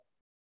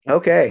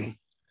Okay,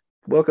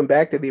 welcome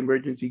back to the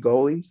emergency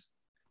goalies.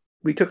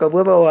 We took a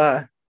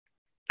little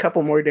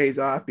couple more days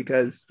off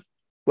because,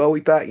 well, we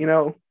thought,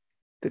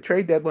 the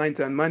trade deadline's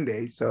on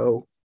Monday,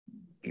 so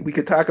we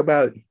could talk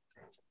about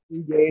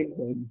 2 games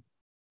and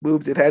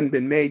moves that hadn't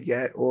been made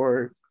yet,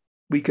 or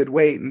we could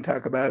wait and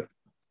talk about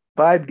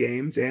 5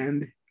 games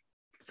and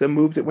some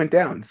moves that went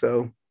down.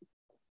 So,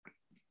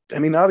 I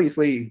mean,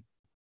 obviously,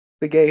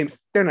 the games,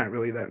 they're not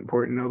really that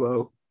important,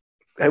 although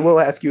I will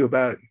ask you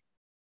about,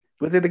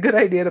 was it a good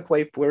idea to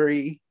play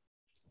Fleury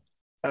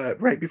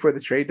right before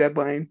the trade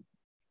deadline?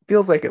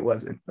 Feels like it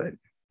wasn't, but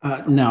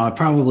No, it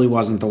probably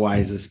wasn't the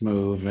wisest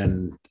move.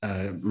 And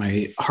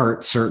my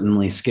heart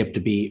certainly skipped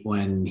a beat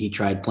when he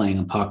tried playing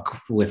a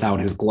puck without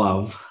his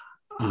glove.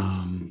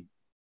 Um,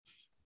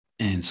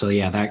 and so,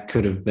 yeah, that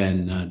could have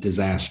been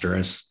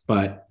disastrous.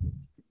 But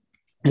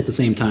at the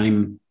same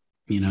time,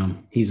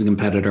 he's a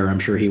competitor. I'm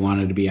sure he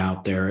wanted to be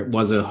out there. It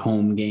was a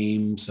home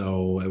game.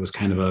 So it was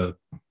kind of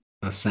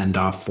a send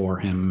off for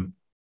him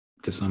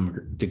to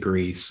some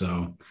degree.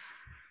 So,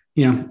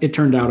 it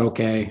turned out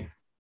okay.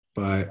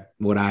 But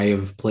would I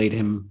have played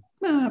him?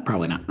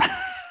 Probably not.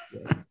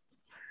 yeah.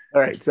 All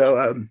right.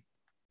 So,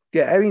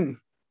 yeah, I mean,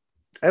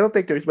 I don't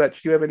think there's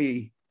much. Do you have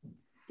any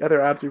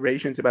other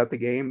observations about the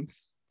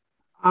games?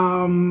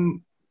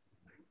 um,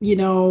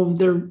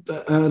 they're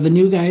the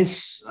new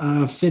guys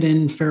fit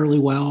in fairly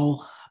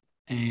well,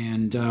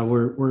 and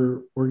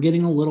we're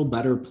getting a little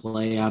better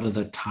play out of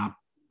the top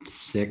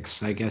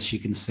six. I guess you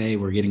can say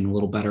we're getting a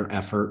little better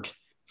effort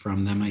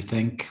from them. I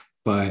think,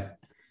 but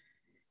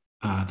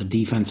the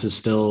defense is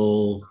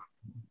still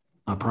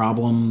a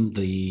problem.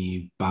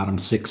 The bottom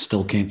six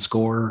still can't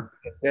score,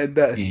 And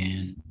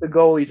and the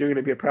goalies are going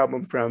to be a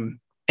problem from.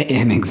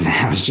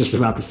 I was just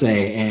about to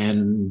say,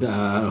 and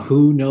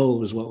who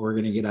knows what we're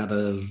going to get out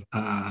of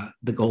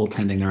the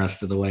goaltending the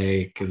rest of the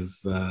way,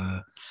 because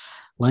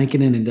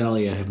Lankinen and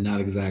Delia have not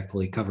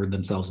exactly covered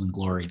themselves in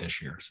glory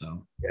this year.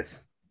 So, Yes.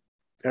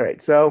 All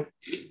right. So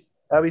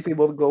obviously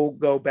we'll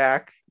go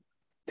back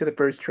to the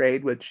first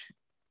trade, which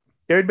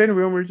there had been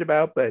rumors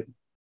about, but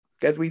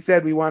as we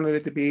said, we wanted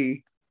it to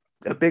be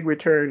a big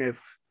return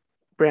if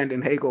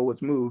Brandon Hagel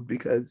was moved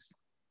because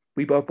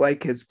we both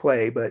like his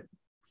play, but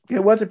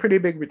it was a pretty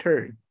big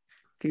return.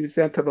 He was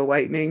sent to the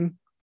Lightning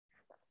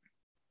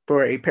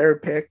for a pair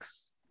of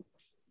picks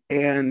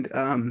and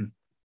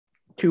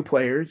 2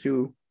 players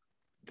who,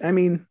 I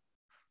mean,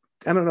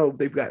 I don't know if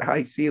they've got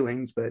high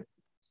ceilings, but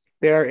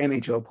they are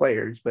NHL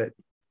players. But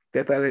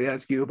I thought I'd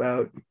ask you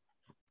about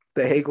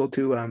the Hagel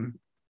to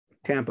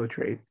Tampa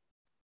trade.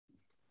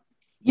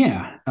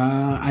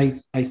 I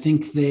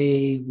think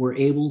they were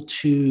able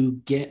to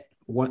get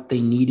what they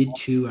needed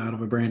to out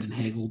of a Brandon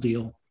Hagel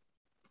deal.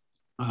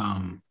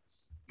 Um,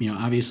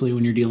 obviously,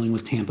 when you're dealing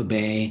with Tampa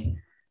Bay,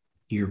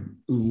 you're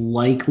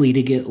likely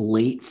to get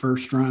late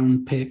first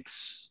round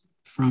picks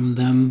from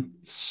them.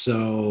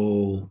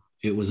 So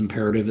it was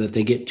imperative that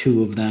they get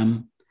 2 of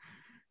them.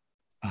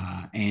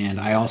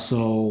 And I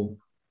also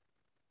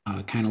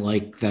kind of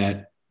like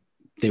that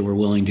they were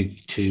willing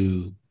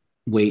to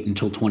wait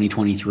until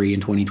 2023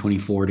 and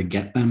 2024 to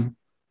get them.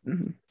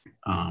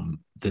 Mm-hmm.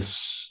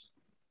 This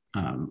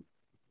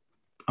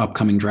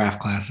upcoming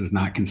draft class is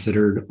not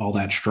considered all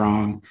that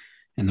strong,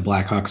 and the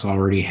Blackhawks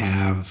already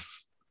have,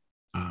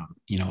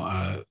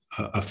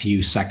 a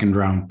few second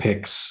round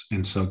picks,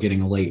 and so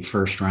getting a late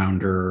first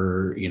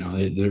rounder,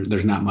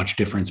 there's not much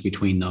difference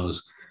between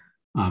those.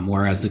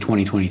 Whereas the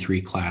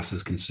 2023 class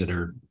is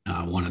considered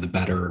one of the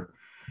better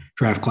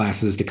draft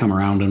classes to come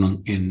around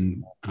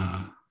in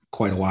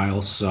quite a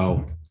while.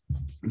 So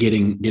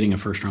getting a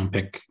first round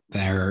pick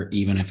there,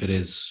 even if it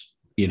is,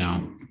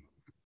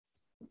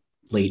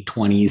 late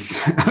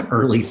 20s,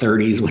 early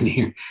 30s, when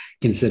you're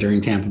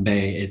considering Tampa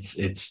Bay,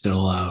 it's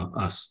still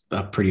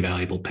a pretty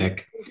valuable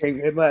pick.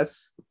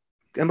 Unless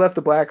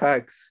the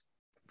Blackhawks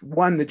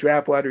won the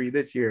draft lottery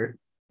this year,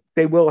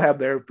 they will have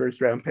their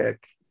first round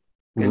pick.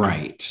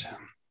 Right.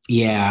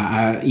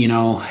 Yeah.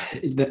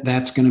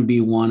 That's going to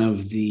be one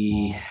of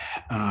the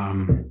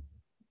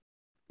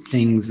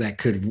things that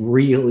could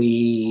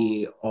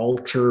really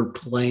alter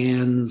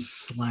plans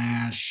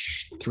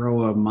slash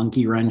throw a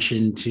monkey wrench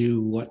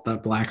into what the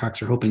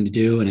Blackhawks are hoping to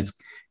do. And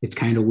it's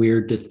kind of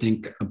weird to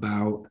think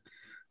about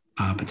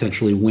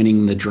potentially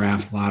winning the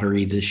draft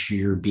lottery this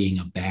year being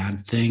a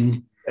bad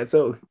thing. And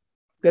so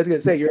I was gonna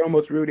say you're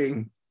almost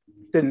rooting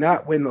to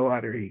not win the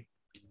lottery.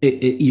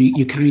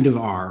 You kind of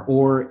are.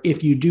 Or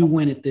if you do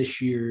win it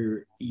this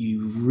year,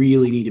 you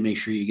really need to make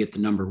sure you get the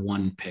number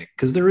 1 pick,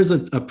 because there is a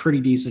pretty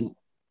decent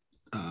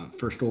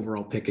first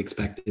overall pick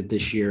expected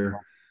this year.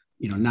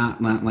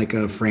 Not like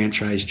a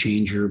franchise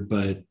changer,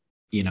 but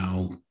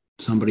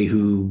somebody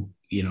who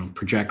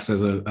projects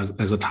as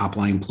a top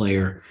line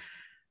player.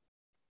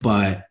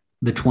 But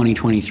the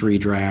 2023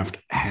 draft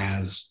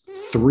has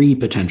 3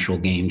 potential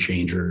game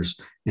changers,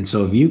 and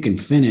so if you can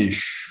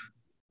finish,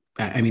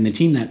 I mean, the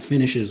team that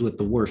finishes with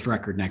the worst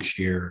record next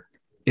year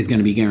is going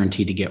to be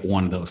guaranteed to get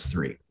one of those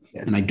 3.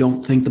 Yeah. And I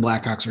don't think the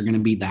Blackhawks are going to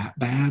be that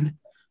bad,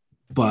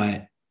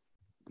 but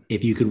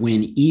if you could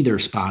win either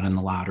spot in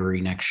the lottery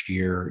next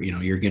year,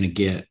 you're going to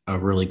get a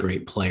really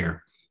great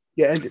player.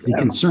 Yeah, and the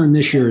concern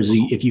this year is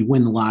if you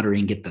win the lottery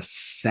and get the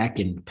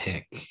second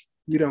pick,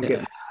 you don't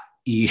get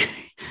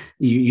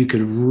you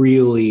could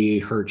really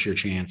hurt your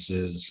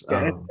chances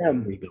of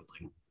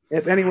rebuilding.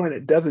 If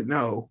anyone doesn't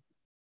know,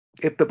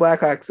 if the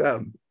Blackhawks,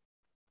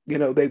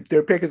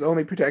 their pick is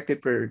only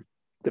protected for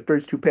the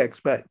first 2 picks,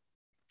 but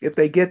if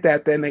they get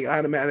that, then they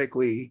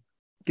automatically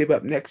give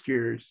up next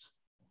year's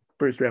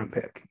first round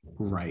pick.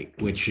 Right,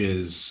 which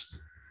is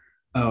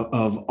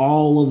of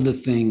all of the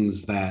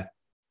things that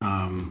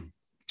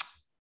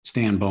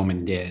Stan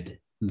Bowman did,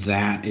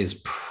 that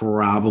is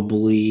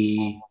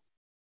probably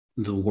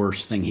the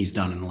worst thing he's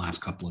done in the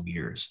last couple of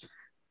years.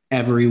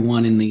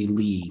 Everyone in the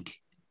league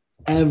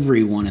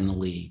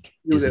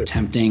is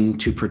attempting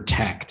to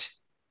protect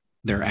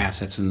their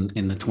assets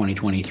in the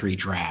 2023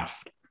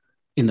 draft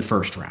in the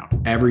first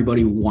round.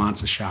 Everybody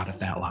wants a shot at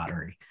that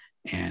lottery.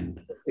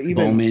 And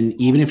Bowman,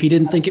 even if he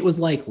didn't think it was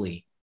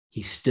likely,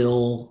 he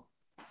still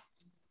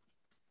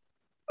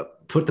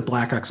put the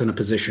Blackhawks in a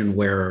position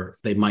where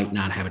they might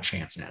not have a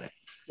chance at it.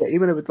 Yeah,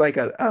 even if it's like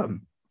a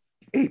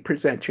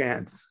 8%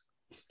 chance,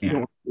 you don't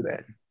want to do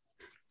that.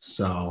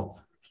 So,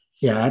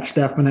 yeah, that's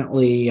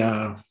definitely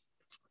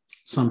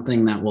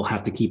something that we'll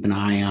have to keep an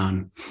eye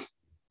on.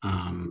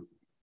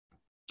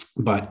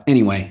 But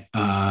anyway,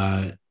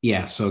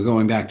 so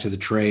going back to the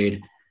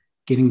trade,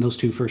 getting those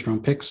 2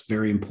 first-round picks,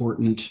 very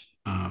important.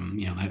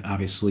 That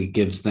obviously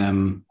gives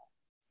them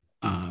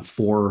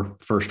 4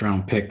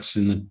 first-round picks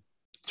in the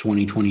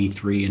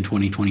 2023 and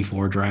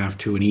 2024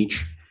 draft, 2 in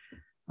each.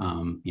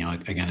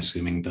 Again,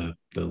 assuming the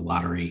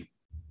lottery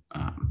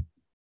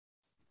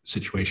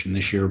situation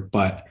this year.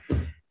 But,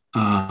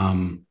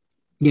 and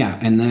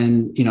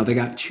then, they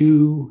got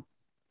 2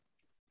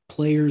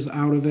 players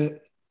out of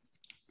it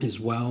as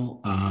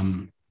well.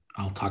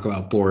 I'll talk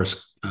about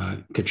Boris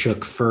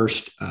Tkachuk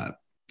first.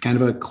 Kind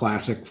of a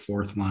classic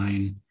 4th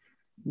line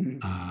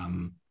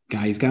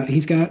guy. He's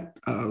got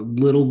a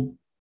little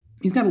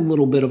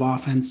bit of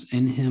offense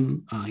in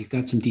him. He's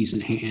got some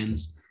decent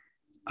hands,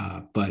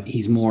 but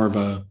he's more of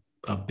a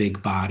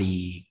big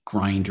body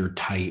grinder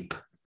type.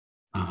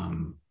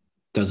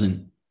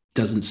 Doesn't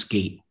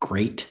skate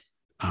great.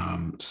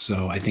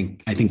 So I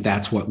think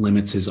that's what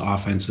limits his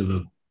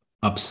offensive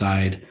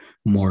upside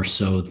more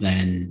so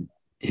than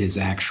his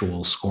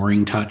actual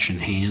scoring touch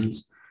and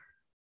hands.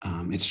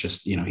 It's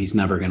just, he's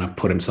never going to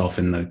put himself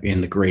in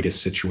the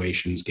greatest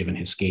situations given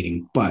his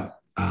skating, but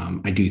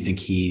I do think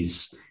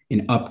he's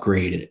an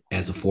upgrade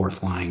as a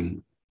 4th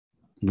line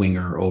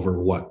winger over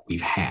what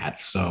we've had.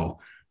 So,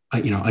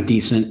 a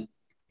decent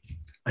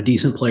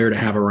player to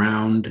have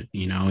around.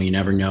 You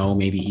never know.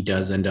 Maybe he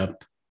does end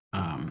up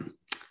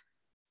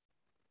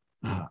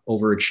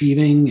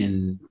overachieving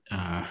and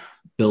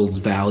builds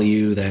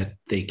value that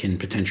they can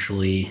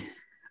potentially,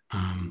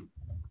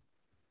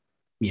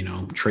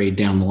 trade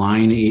down the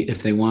line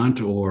if they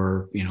want,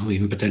 or,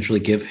 even potentially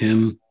give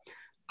him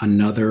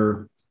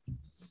another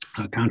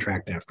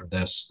contract after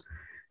this.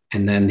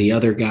 And then the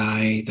other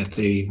guy that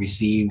they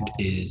received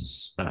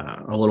is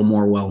a little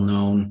more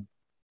well-known,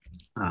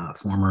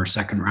 former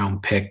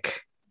 2nd-round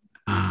pick.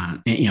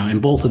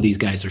 And both of these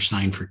guys are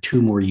signed for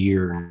 2 more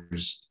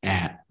years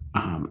at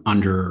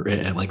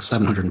like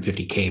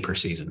 $750K per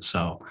season.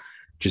 So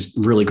just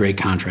really great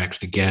contracts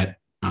to get.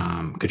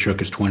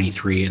 Tkachuk is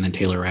 23, and then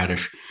Taylor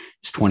Radish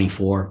is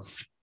 24.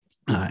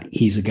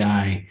 He's a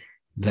guy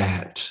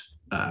that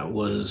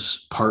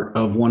was part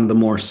of one of the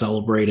more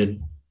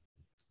celebrated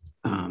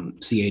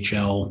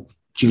CHL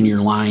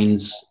junior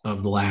lines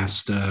of the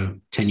last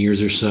 10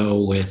 years or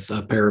so, with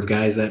a pair of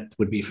guys that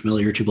would be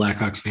familiar to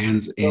Blackhawks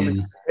fans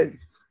in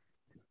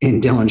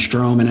Dylan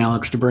Strome and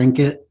Alex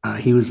DeBrincat.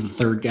 He was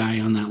the 3rd guy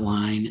on that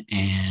line,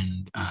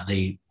 and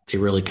they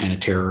really kind of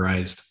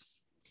terrorized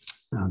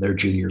their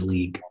junior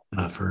league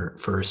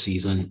for a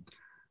season.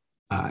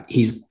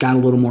 He's got a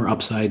little more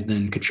upside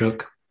than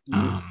Tkachuk.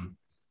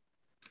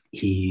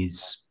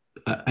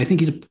 I think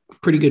he's a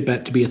pretty good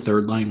bet to be a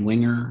 3rd-line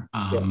winger,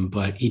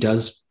 but he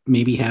does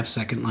maybe have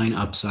 2nd-line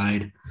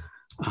upside.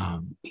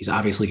 He's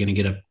obviously going to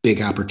get a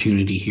big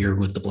opportunity here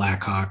with the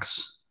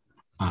Blackhawks.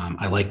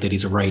 I like that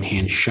he's a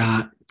right-hand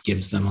shot,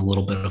 gives them a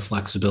little bit of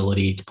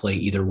flexibility to play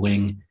either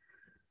wing.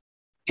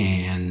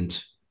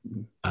 And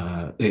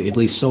at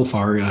least so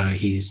far,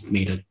 he's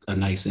made a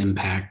nice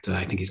impact.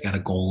 I think he's got a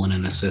goal and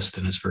an assist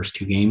in his first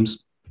 2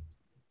 games.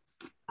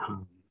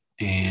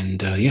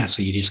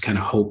 So you just kind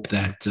of hope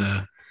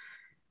that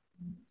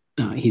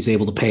he's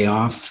able to pay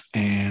off.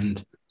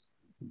 And,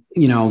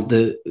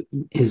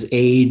 his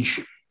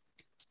age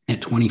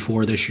at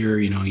 24 this year,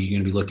 you're going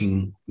to be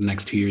looking the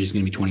next 2 years, he's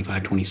going to be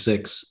 25,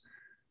 26.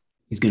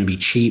 He's going to be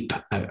cheap.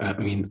 I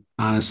mean,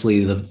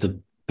 honestly,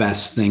 the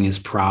best thing is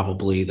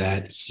probably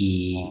that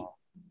he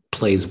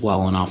plays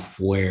well enough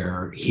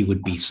where he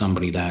would be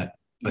somebody that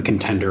a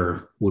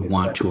contender would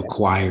want to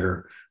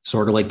acquire,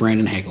 sort of like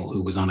Brandon Hagel,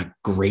 who was on a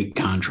great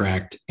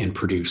contract and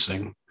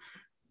producing.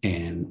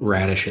 And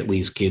Radish at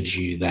least gives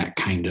you that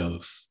kind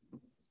of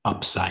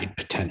upside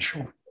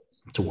potential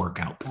to work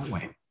out that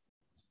way.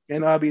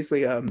 And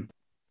obviously, uh,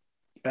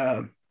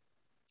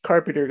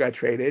 Carpenter got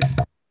traded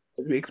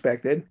as we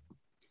expected,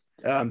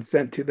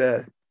 sent to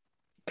the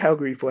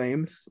Calgary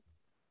Flames.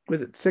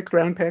 Was it 6th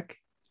round pick?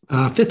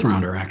 Fifth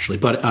rounder, actually,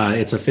 but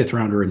it's a fifth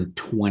rounder in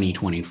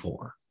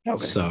 2024. Okay.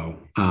 So,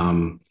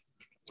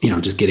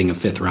 just getting a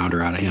fifth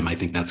rounder out of him, I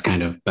think that's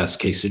kind of best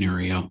case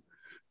scenario.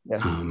 Yeah.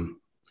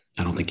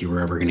 I don't think you were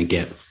ever going to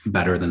get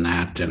better than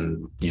that.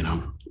 And,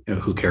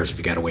 who cares if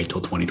you got to wait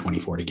till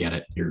 2024 to get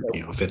it?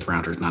 A fifth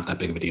rounder is not that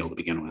big of a deal to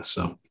begin with.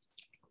 So,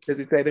 as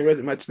you say, there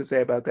wasn't much to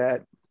say about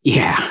that.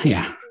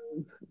 Yeah.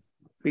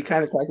 We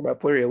kind of talked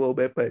about Fleury a little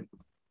bit, but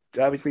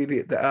obviously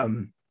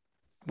the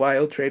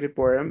Wild traded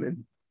for him,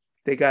 and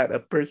they got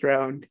a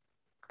first-round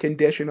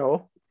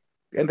conditional,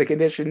 and the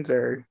conditions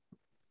are,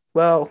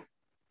 well,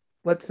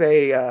 let's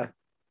say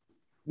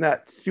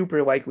not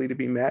super likely to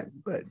be met,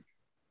 but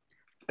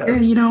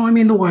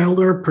the Wild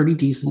are a pretty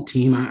decent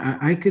team.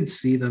 I could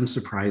see them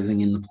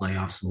surprising in the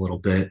playoffs a little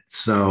bit.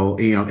 So,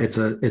 it's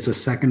a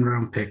second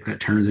round pick that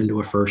turns into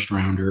a first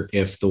rounder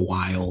if the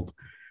Wild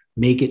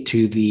make it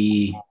to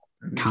the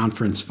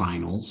conference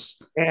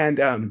finals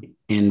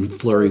and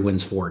Fleury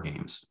wins 4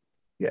 games.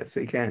 Yes,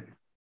 he can.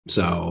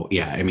 So,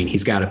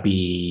 he's got to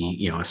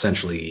be,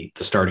 essentially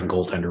the starting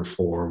goaltender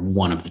for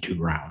one of the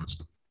 2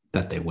 rounds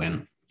that they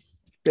win.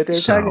 That they're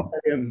talking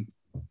about him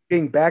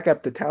being back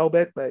up to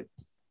Talbot, but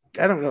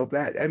I don't know if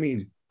that,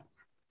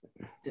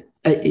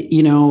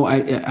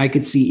 I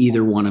could see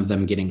either one of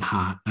them getting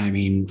hot.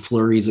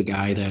 Fleury's a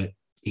guy that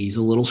he's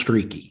a little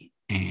streaky,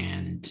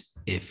 and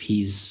if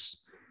he's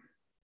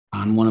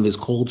on one of his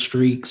cold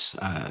streaks,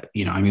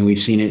 we've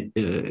seen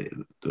it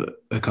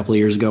a couple of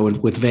years ago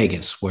with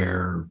Vegas,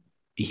 where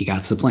he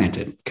got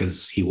supplanted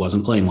because he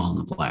wasn't playing well in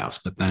the playoffs.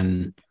 But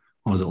then,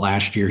 what was it,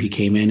 last year he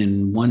came in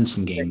and won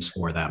some games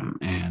for them.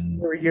 And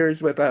there were years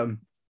with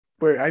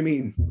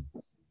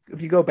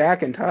if you go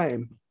back in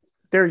time,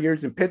 there are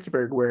years in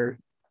Pittsburgh where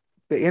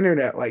the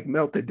internet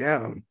melted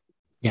down.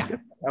 Yeah,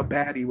 how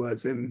bad he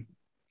was in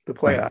the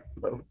playoffs.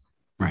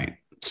 Right.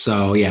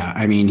 So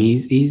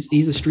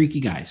he's a streaky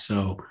guy.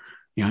 So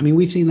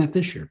we've seen that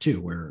this year too,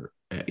 where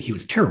he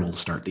was terrible to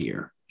start the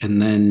year,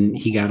 and then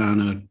he got on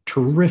a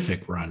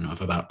terrific run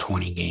of about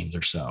 20 games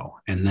or so,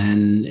 and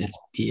then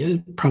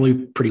it's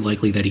probably pretty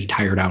likely that he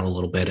tired out a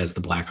little bit as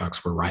the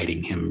Blackhawks were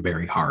riding him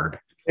very hard.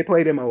 They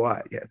played him a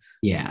lot, yes.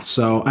 Yeah.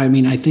 So,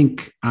 I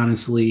think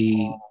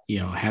honestly,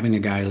 having a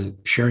guy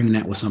sharing the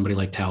net with somebody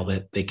like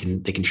Talbot, they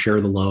can share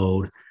the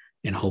load,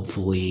 and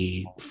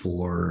hopefully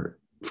for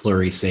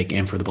Fleury's sake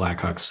and for the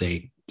Blackhawks'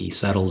 sake, he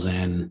settles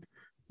in,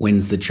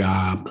 wins the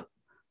job,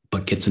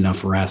 but gets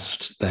enough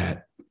rest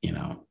that,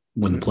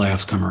 when the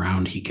playoffs come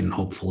around, he can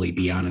hopefully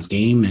be on his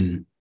game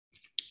and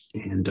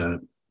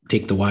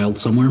take the Wild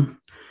somewhere.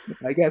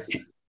 I guess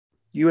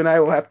you and I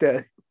will have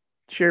to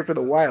cheer for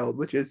the Wild,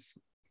 which is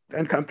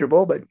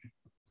uncomfortable, but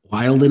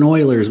Wild and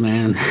Oilers,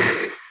 man.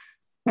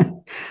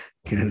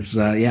 Because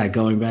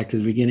going back to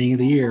the beginning of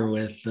the year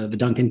with the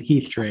Duncan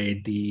Keith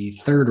trade, the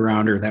 3rd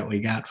rounder that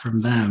we got from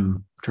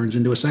them turns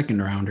into a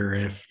 2nd rounder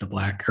if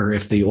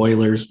the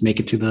Oilers make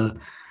it to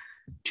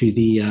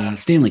the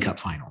Stanley Cup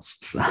Finals.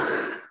 So,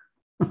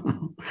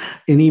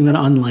 an even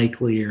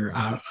unlikelier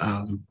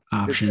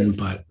option,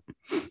 but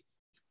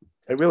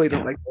I really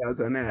don't like the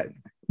odds on that.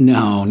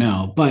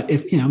 No, but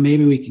if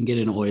maybe we can get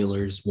an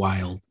Oilers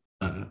Wild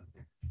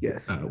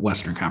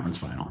Western Conference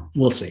final.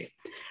 We'll see.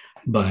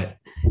 But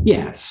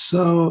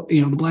so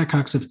the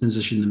Blackhawks have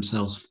positioned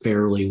themselves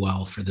fairly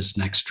well for this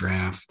next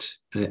draft,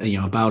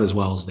 about as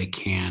well as they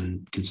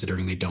can,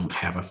 considering they don't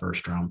have a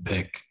first round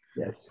pick.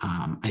 Yes.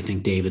 I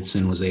think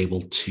Davidson was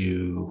able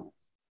to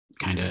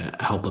kind of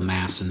help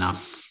amass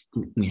enough,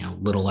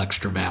 little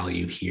extra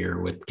value here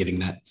with getting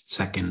that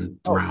 2nd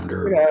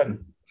rounder. I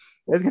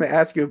was going to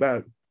ask you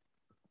about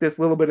this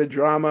little bit of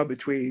drama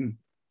between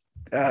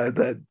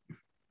the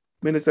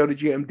Minnesota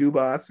GM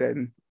Dubas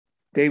and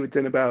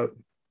Davidson about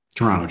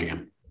Toronto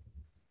GM.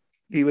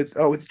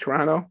 It's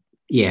Toronto?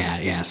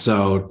 Yeah.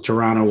 So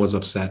Toronto was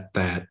upset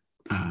that.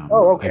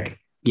 Okay.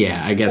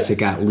 I guess it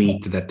got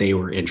leaked that they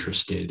were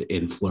interested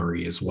in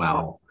Fleury as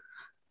well.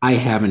 I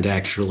haven't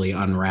actually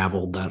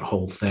unraveled that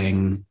whole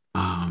thing.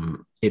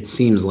 It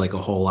seems like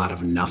a whole lot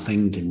of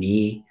nothing to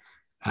me.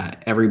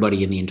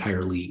 Everybody in the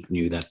entire league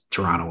knew that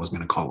Toronto was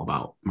going to call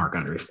about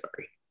Marc-Andre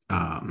Fleury.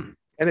 And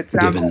it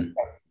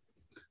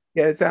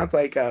sounds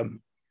like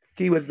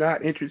he was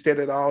not interested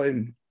at all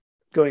in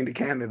going to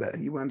Canada.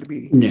 He wanted to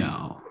be.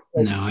 No.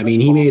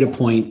 He made a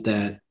point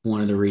that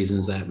one of the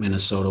reasons that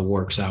Minnesota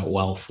works out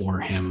well for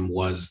him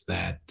was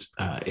that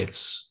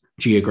it's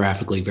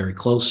geographically very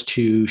close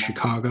to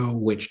Chicago,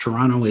 which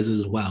Toronto is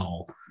as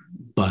well.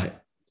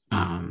 But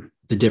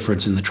the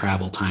difference in the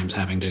travel times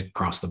having to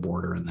cross the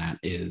border and that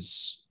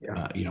is,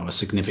 a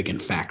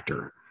significant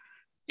factor.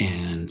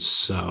 And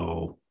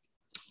so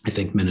I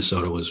think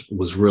Minnesota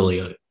was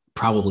really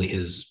probably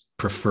his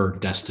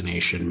preferred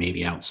destination,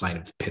 maybe outside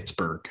of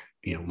Pittsburgh.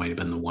 Might have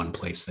been the one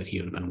place that he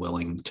would have been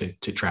willing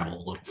to travel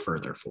a little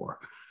further for.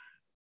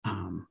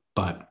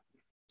 But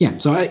Yeah,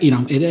 so it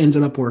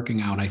ended up working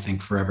out, I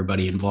think, for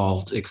everybody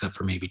involved, except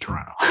for maybe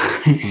Toronto.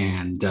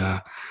 And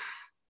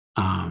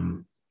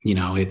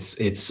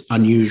it's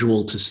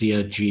unusual to see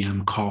a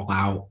GM call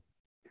out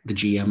the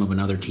GM of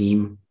another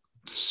team.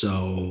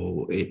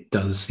 So it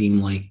does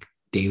seem like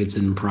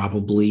Davidson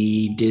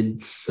probably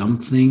did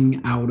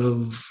something out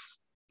of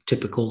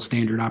typical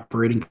standard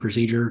operating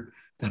procedure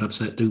that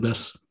upset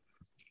Dubas.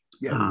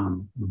 Yeah.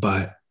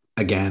 But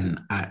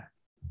again,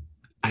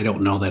 I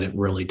don't know that it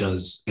really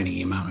does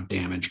any amount of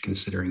damage,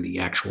 considering the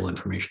actual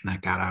information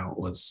that got out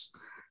was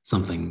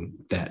something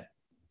that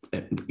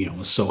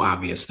was so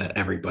obvious that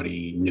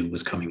everybody knew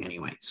was coming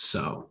anyway.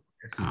 So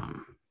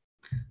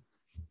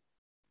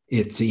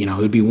it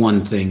would be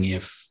one thing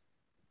if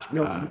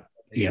the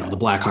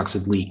Blackhawks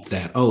had leaked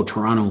that,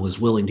 Toronto was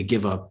willing to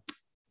give up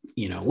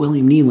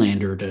William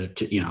Nylander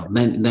to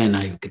then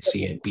I could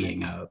see it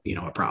being a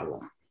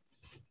problem.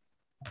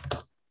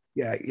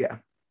 Yeah.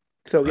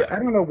 So I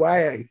don't know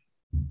why I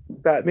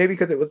thought, maybe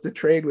because it was the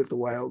trade with the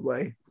Wild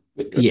way.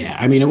 Yeah,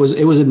 I mean, it was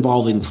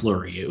involving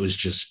Fleury. It was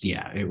just,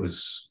 it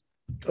was.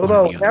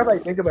 Although now that I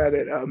think about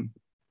it,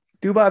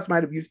 Dubas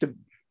might have used to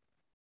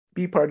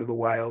be part of the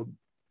Wild.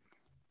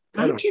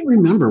 I can't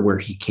remember where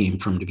he came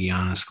from, to be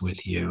honest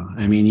with you.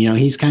 I mean,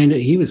 he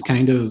was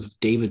kind of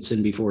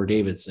Davidson before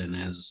Davidson,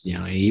 as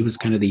he was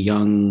kind of the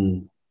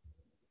young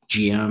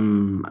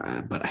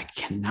GM, but I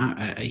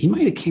cannot. He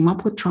might have came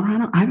up with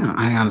Toronto.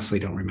 I honestly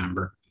don't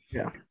remember.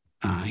 Yeah,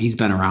 he's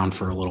been around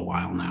for a little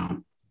while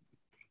now.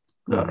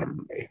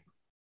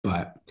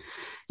 But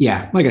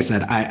yeah, like I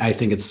said, I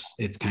think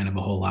it's kind of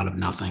a whole lot of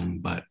nothing,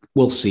 but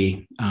we'll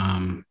see.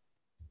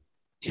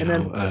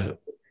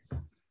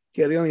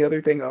 The only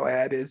other thing I'll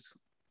add is,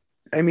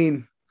 I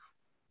mean,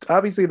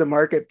 obviously the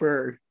market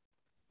for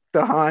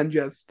Sahan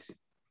just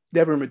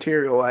never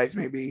materialized.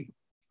 Maybe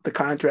the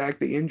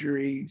contract, the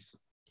injuries,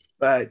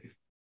 but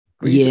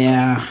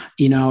yeah,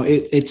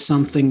 it's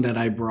something that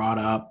I brought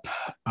up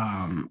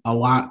a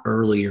lot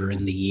earlier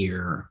in the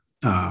year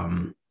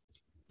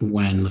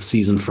when the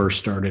season first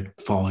started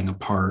falling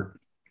apart,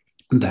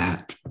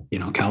 that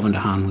Calvin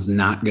DeHaan was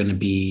not going to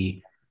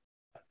be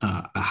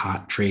a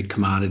hot trade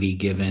commodity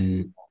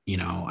given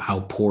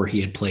how poor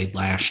he had played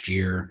last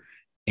year,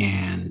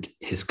 and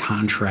his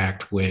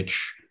contract,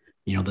 which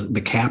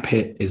the cap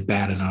hit is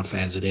bad enough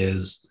as it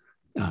is.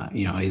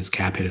 His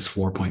cap hit is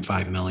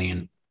 $4.5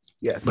 million.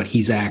 Yeah, but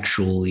he's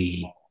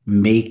actually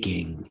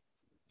making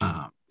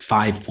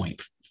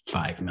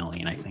 $5.5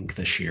 million, I think,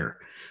 this year.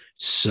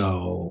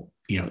 So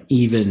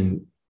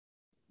even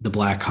the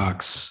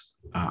Blackhawks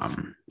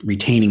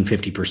retaining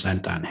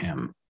 50% on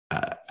him,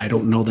 I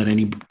don't know that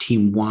any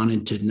team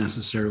wanted to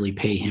necessarily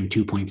pay him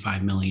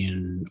 $2.5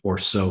 million or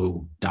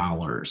so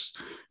dollars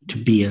to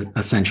be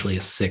essentially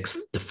a sixth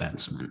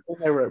defenseman.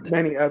 There were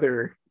many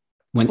other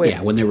when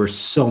there were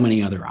so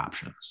many other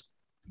options.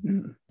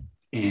 Mm-hmm.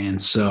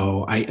 And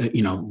so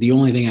the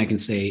only thing I can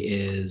say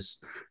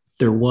is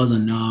there was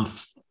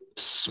enough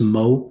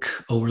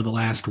smoke over the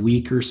last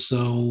week or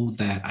so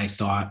that I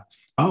thought,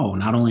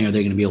 not only are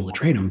they going to be able to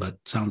trade him, but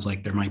sounds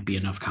like there might be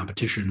enough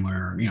competition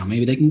where,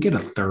 maybe they can get a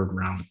third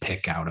round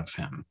pick out of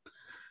him.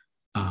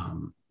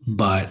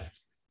 But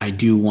I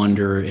do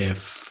wonder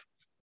if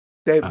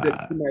they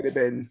might have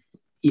been,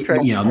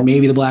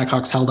 maybe the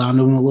Blackhawks held on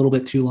to him a little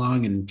bit too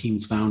long and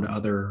teams found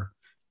other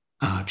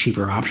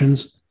cheaper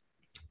options.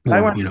 Or,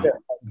 I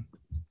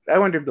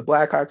wonder if the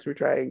Blackhawks were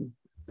trying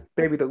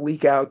maybe to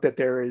leak out that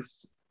there is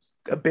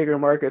a bigger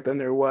market than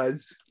there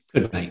was.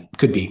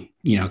 Could be,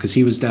 because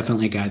he was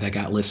definitely a guy that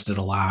got listed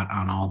a lot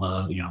on all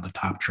the, the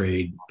top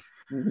trade.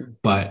 Mm-hmm.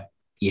 But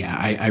yeah,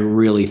 I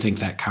really think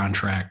that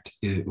contract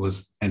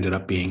ended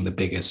up being the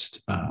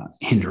biggest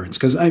hindrance,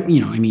 because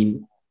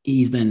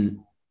he's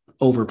been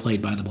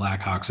overplayed by the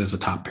Blackhawks as a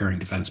top pairing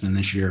defenseman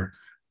this year,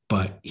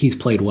 but he's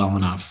played well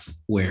enough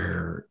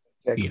where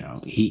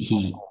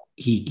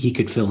he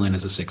could fill in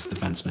as a sixth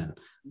defenseman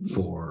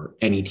for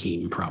any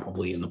team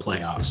probably in the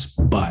playoffs.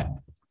 But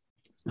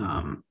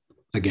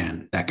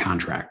again, that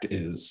contract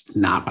is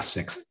not a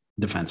sixth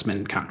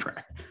defenseman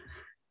contract.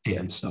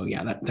 And so,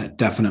 that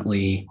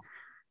definitely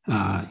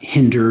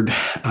hindered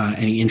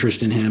any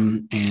interest in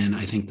him. And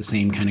I think the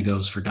same kind of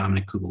goes for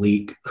Dominic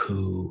Kubalik,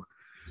 who,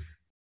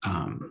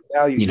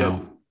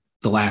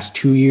 the last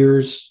 2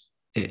 years,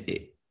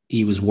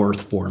 he was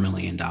worth $4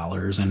 million.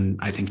 And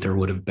I think there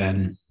would have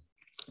been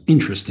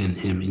interest in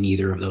him in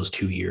either of those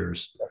 2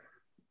 years.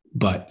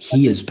 But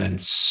he has been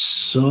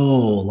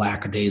so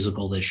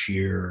lackadaisical this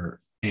year.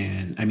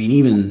 And I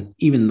mean,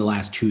 even the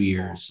last 2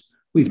 years,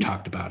 we've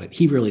talked about it.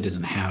 He really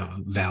doesn't have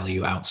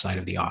value outside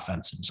of the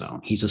offensive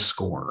zone. He's a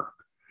scorer.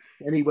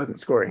 And he wasn't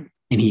scoring.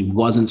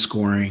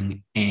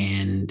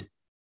 And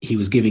he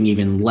was giving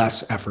even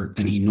less effort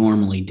than he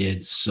normally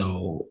did.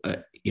 So,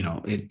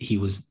 he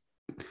was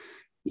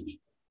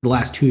the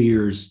last 2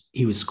 years,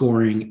 he was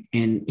scoring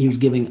and he was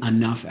giving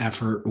enough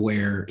effort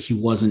where he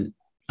wasn't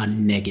a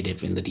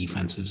negative in the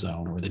defensive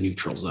zone or the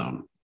neutral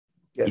zone.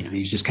 Yes.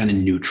 He's just kind of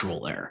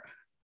neutral there.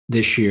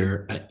 This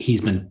year,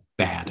 he's been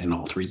bad in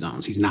all three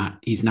zones. He's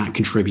not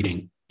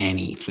contributing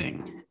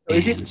anything. So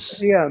is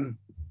he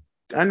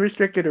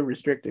unrestricted or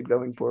restricted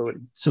going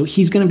forward? So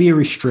he's going to be a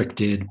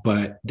restricted,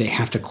 but they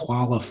have to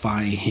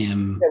qualify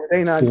him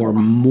for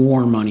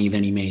more money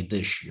than he made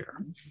this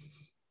year.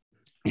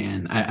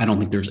 And I don't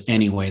think there's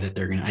any way that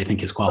they're going to, I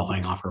think his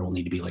qualifying offer will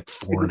need to be like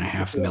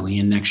 $4.5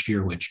 million next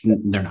year, which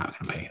they're not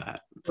going to pay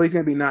that. So he's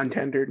going to be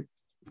non-tendered.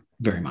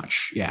 Very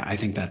much. Yeah. I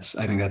think that's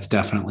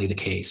definitely the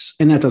case.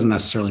 And that doesn't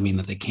necessarily mean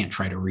that they can't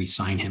try to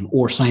re-sign him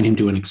or sign him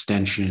to an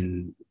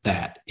extension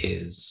that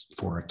is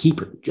for a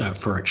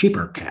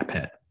cheaper cap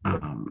hit.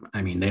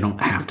 I mean, they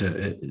don't have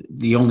to,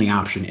 the only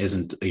option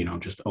isn't,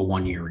 just a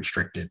 1-year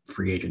restricted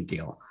free agent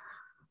deal.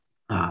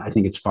 I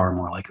think it's far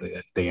more likely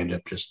that they end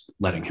up just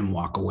letting him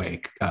walk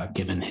away,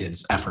 given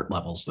his effort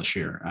levels this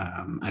year.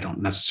 I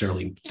don't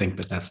necessarily think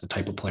that that's the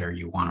type of player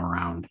you want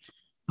around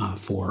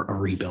for a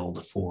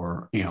rebuild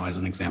for, as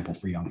an example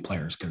for young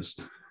players, because,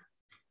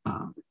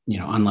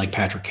 unlike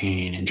Patrick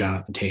Kane and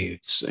Jonathan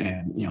Toews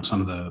and,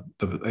 some of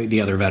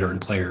the other veteran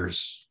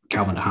players,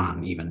 Calvin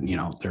DeHaan, even,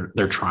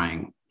 they're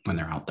trying when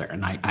they're out there.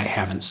 And I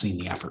haven't seen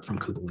the effort from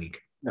Kubalik.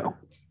 No.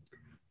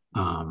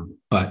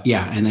 But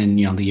yeah, and then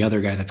the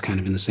other guy that's kind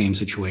of in the same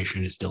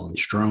situation is Dylan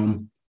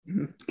Strome,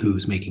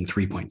 who's making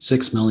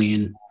 $3.6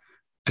 million.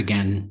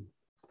 Again,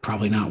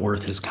 probably not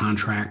worth his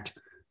contract.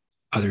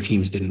 Other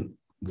teams didn't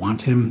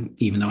want him,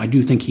 even though I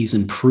do think he's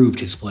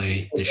improved his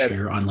play this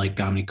year, unlike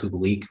Dominic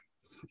Kubalik.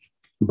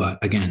 But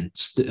again,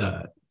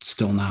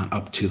 still not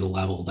up to the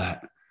level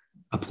that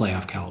a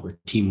playoff caliber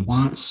team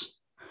wants.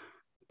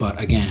 But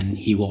again,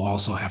 he will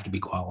also have to be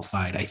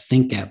qualified, I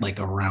think, at like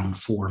around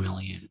 $4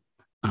 million.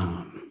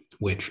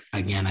 Which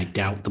again, I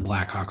doubt the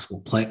Blackhawks will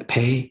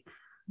pay,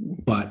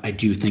 but I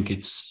do think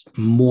it's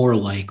more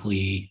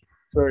likely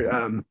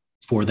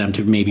for them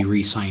to maybe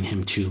re-sign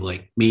him to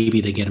like,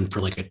 maybe they get him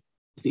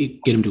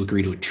to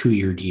agree to a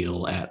 2-year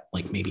deal at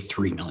like maybe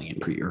 $3 million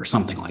per year or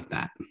something like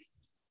that.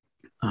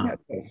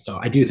 So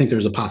I do think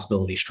there's a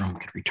possibility Strome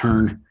could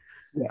return.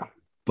 Yeah,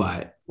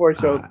 but more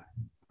so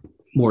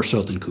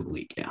than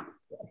Kubalik. Yeah.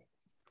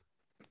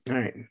 All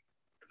right,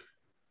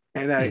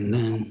 and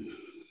then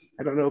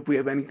I don't know if we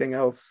have anything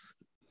else.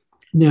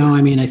 No,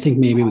 I mean, I think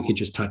maybe we could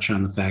just touch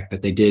on the fact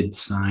that they did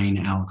sign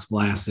Alex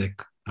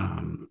Vlasic.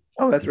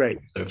 That's right.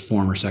 A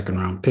former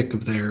 2nd-round pick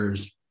of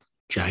theirs,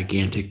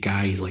 gigantic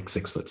guy. He's like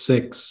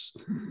 6'6".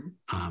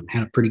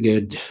 Had a pretty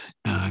good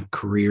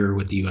career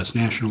with the U.S.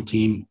 national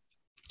team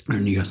or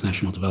the U.S.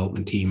 national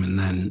development team, and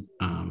then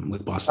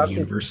with Boston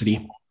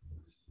University.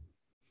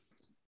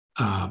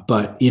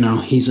 But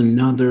he's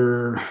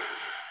another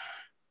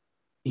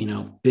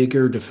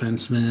bigger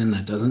defenseman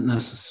that doesn't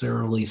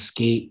necessarily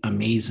skate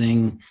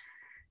amazing.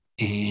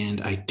 And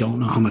I don't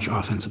know how much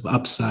offensive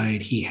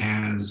upside he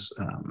has.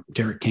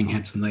 Derek King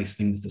had some nice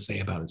things to say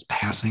about his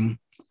passing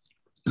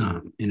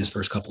in his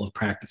first couple of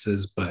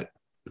practices, but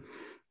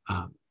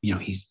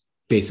he's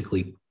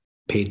basically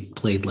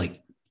played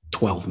like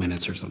 12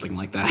 minutes or something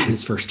like that in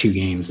his first 2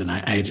 games. And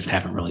I just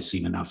haven't really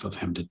seen enough of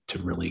him to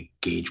really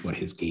gauge what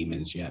his game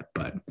is yet.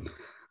 But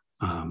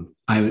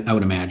I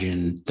would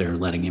imagine they're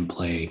letting him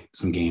play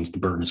some games to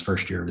burn his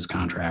first year of his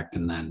contract.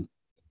 And then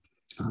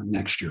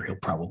next year, he'll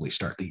probably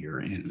start the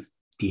year in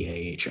the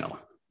AHL.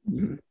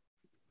 Mm-hmm.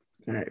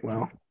 All right.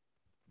 Well,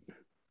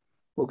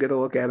 we'll get a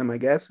look at him, I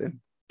guess. And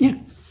yeah.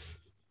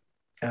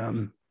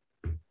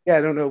 I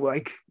don't know.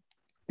 Like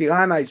the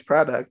on-ice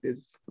product this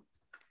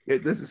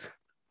is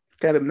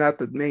kind of not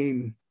the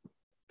main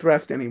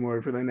thrust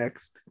anymore for the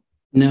next.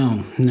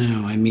 No.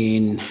 I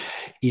mean,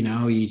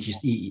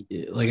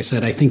 like I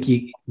said, I think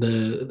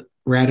the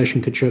Radish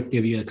and Kachuk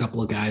give you a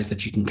couple of guys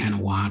that you can kind of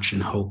watch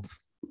and hope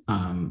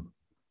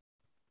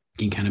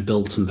can kind of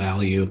build some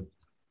value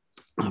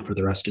for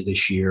the rest of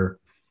this year.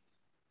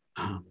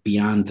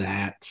 Beyond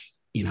that,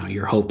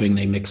 you're hoping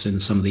they mix in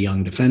some of the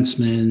young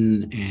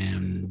defensemen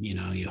and,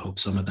 you hope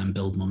some of them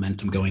build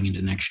momentum going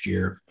into next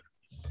year.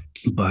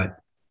 But,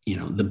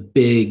 the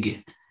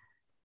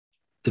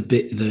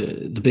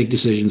big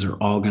decisions are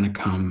all going to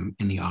come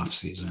in the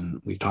offseason.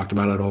 We've talked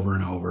about it over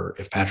and over.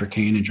 If Patrick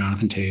Kane and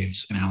Jonathan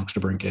Toews and Alex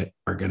DeBrincat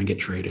are going to get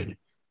traded,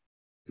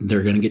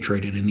 they're going to get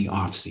traded in the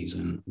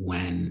offseason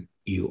when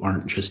you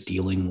aren't just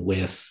dealing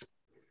with,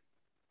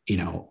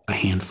 a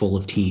handful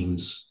of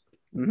teams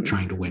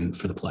trying to win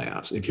for the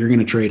playoffs. If you're going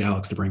to trade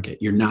Alex DeBrincat,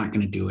 you're not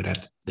going to do it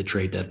at the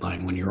trade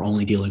deadline when you're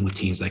only dealing with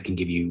teams that can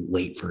give you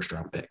late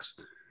first-round picks.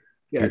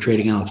 Yeah. If you're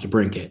trading Alex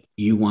DeBrincat,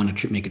 you want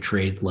to make a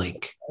trade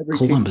like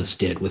Columbus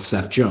did with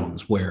Seth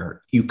Jones,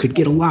 where you could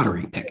get a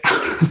lottery pick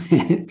out of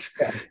it.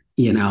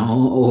 Yeah.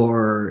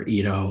 Or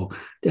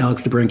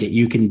Alex DeBrincat,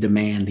 you can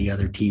demand the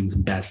other team's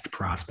best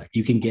prospect.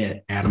 You can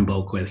get Adam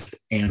Boquist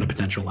and a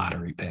potential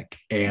lottery pick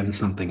and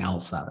something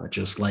else out of it,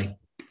 just like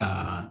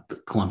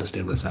Columbus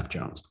did with Seth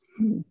Jones.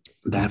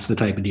 That's the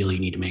type of deal you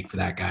need to make for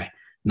that guy.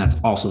 And that's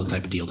also the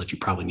type of deal that you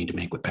probably need to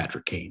make with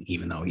Patrick Kane,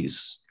 even though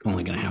he's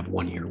only going to have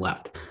 1 year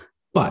left.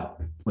 But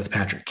with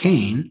Patrick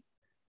Kane,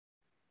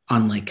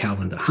 unlike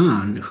Calvin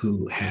DeHaan,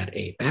 who had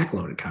a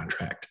backloaded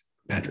contract,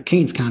 Patrick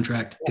Kane's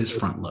contract is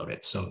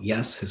front-loaded. So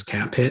yes, his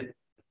cap hit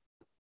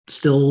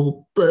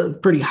still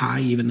pretty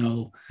high, even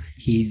though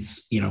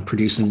he's,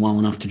 producing well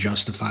enough to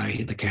justify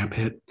the cap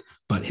hit.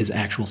 But his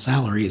actual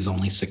salary is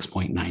only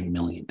 $6.9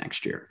 million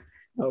next year.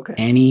 Okay.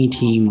 Any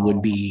team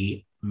would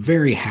be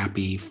very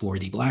happy for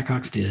the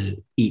Blackhawks to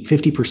eat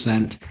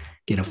 50%,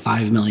 get a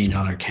 $5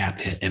 million cap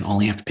hit, and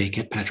only have to pay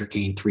Patrick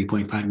Kane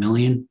 $3.5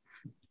 million.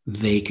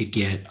 They could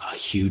get a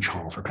huge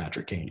haul for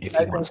Patrick Kane if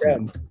he wants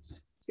to.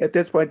 At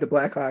this point, the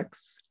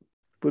Blackhawks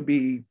would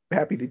be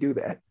happy to do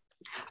that.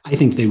 I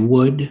think they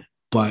would,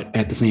 but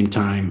at the same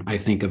time, I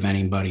think of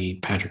anybody,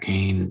 Patrick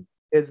Kane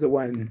is the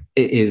one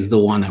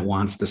that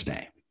wants to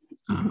stay.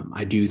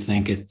 I do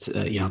think it's,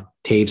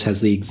 Toews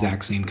has the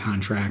exact same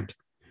contract.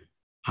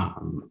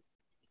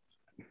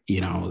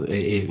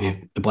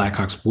 If the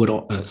Blackhawks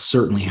would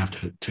certainly have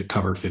to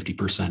cover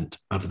 50%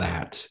 of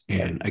that.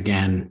 And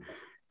again,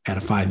 at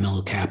a $5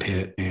 million cap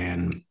hit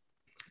and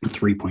a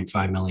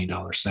 $3.5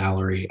 million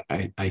salary,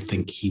 I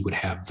think he would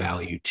have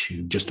value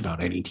to just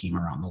about any team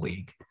around the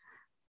league.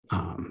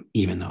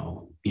 Even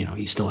though,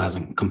 he still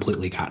hasn't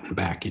completely gotten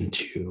back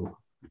into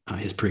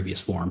his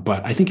previous form.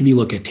 But I think if you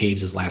look at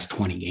Toews' last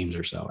 20 games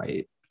or so,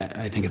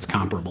 I think it's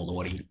comparable to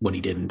what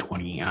he did in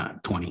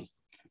 2020.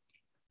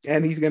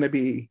 And he's going to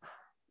be,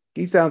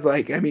 he sounds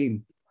like, if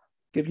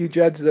you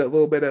judge the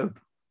little bit of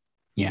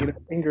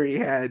anger he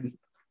had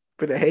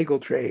for the Hagel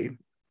trade,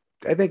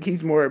 I think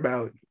Kane's more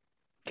about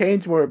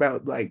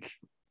like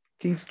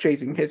he's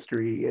chasing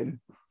history, and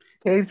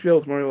Kane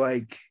feels more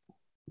like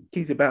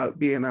he's about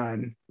being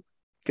on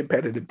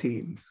competitive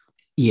teams.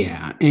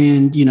 Yeah.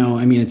 And,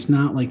 it's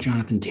not like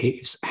Jonathan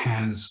Toews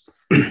has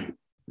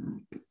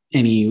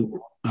any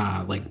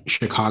like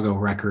Chicago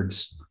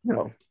records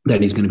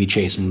that he's going to be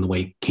chasing the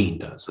way Kane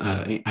does.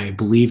 I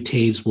believe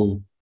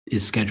Toews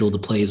is scheduled to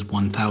play his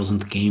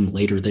 1,000th game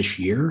later this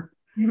year.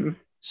 Mm-hmm.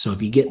 So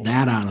if you get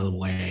that out of the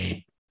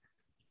way,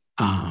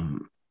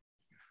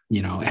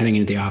 heading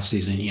into the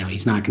offseason,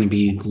 he's not going to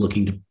be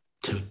looking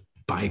to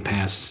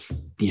bypass,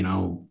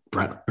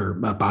 Brett or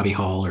Bobby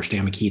Hall or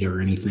Stan Mikita or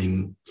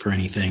anything.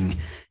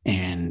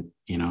 And,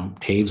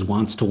 Toews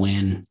wants to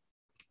win.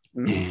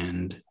 Mm-hmm.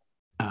 And,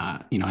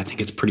 I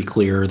think it's pretty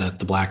clear that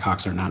the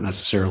Blackhawks are not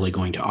necessarily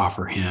going to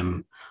offer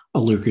him a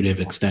lucrative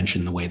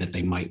extension the way that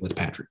they might with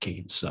Patrick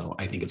Kane. So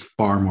I think it's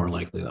far more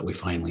likely that we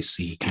finally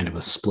see kind of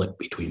a split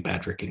between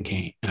Patrick and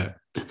Kane,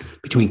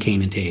 between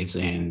Kane and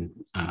Toews, and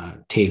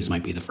Toews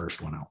might be the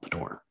first one out the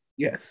door.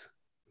 Yes.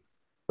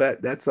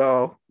 But that's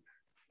all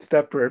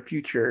stuff for a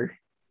future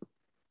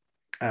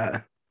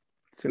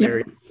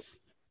scenario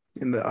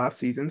in the off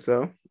season.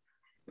 So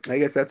I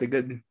guess that's a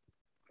good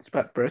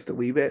spot for us to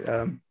leave it.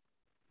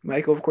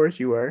 Michael, of course,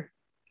 you are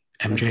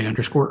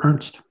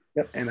MJ_Ernst.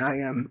 Yep, and I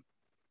am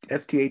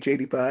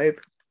STH85.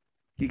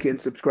 You can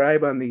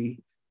subscribe on the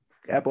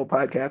Apple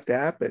Podcast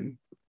app, and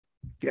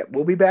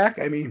we'll be back.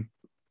 There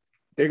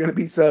are going to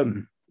be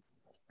some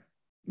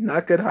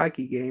not good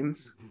hockey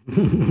games.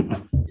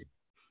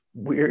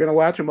 We're going to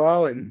watch them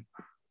all and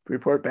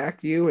report back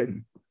to you.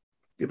 And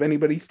if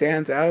anybody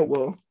stands out,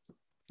 we'll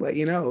let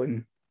you know.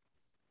 And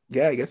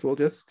I guess we'll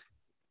just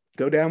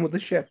go down with the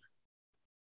ship.